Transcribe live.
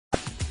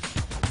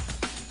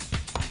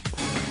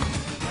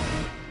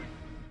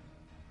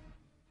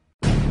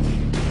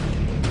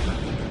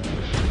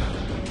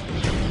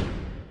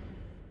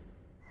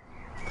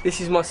This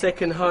is my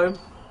second home.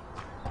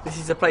 This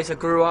is the place I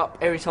grew up.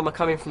 Every time I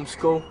come in from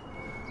school,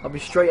 I'll be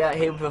straight out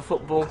here with a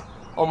football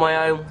on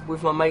my own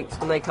with my mates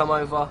when they come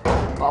over.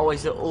 But I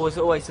was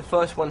always the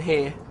first one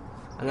here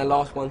and the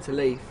last one to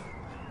leave.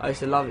 I used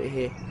to love it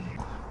here.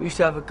 We used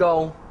to have a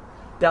goal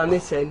down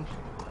this end,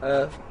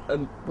 a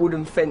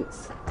wooden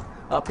fence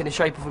up in the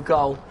shape of a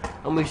goal,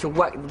 and we used to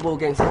whack the ball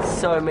against it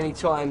so many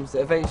times that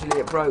eventually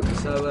it broke.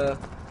 So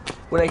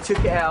when they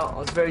took it out, I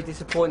was very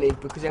disappointed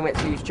because they had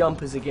to use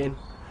jumpers again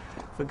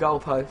for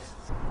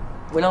goalposts.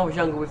 When I was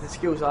younger with the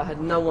skills, I had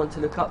no one to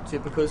look up to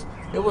because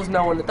there was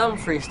no one that done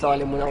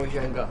freestyling when I was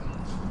younger.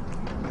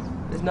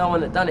 There's no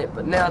one that done it,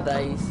 but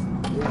nowadays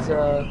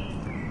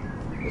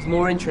there's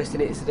more interest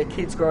in it, so the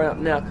kids growing up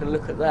now can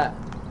look at that.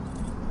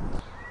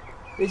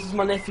 This is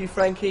my nephew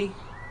Frankie,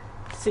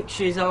 6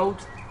 years old,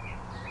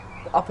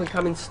 the up and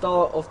coming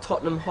star of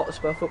Tottenham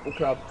Hotspur Football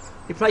Club.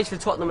 He plays for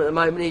Tottenham at the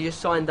moment, he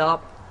just signed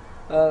up.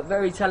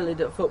 Very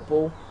talented at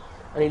football,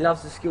 and he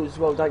loves the skills as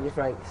well, don't you,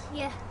 Franks?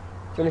 Yeah.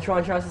 Do you want to try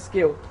and show us a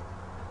skill?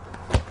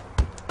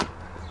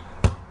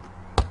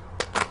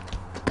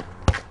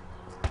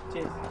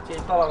 Cheers,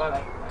 cheers, bye bye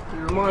bye.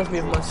 It reminds me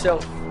of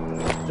myself,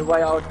 the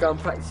way I would go and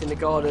practice in the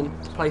garden,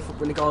 play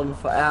football in the garden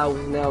for hours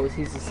and hours.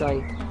 He's the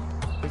same.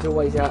 He's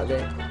always out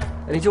there.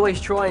 And he's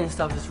always trying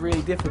stuff that's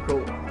really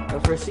difficult.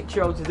 And for a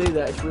 6-year-old to do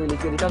that, it's really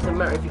good. It doesn't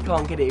matter if you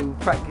can't get it, he will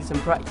practice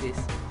and practice.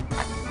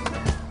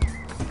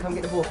 Come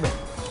get the ball for me.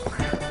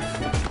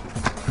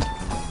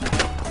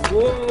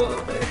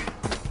 Whoa!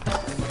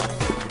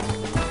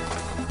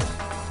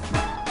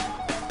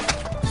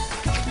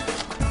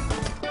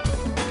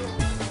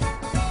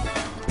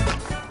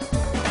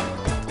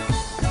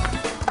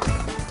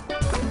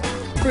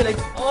 Really?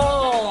 Oh!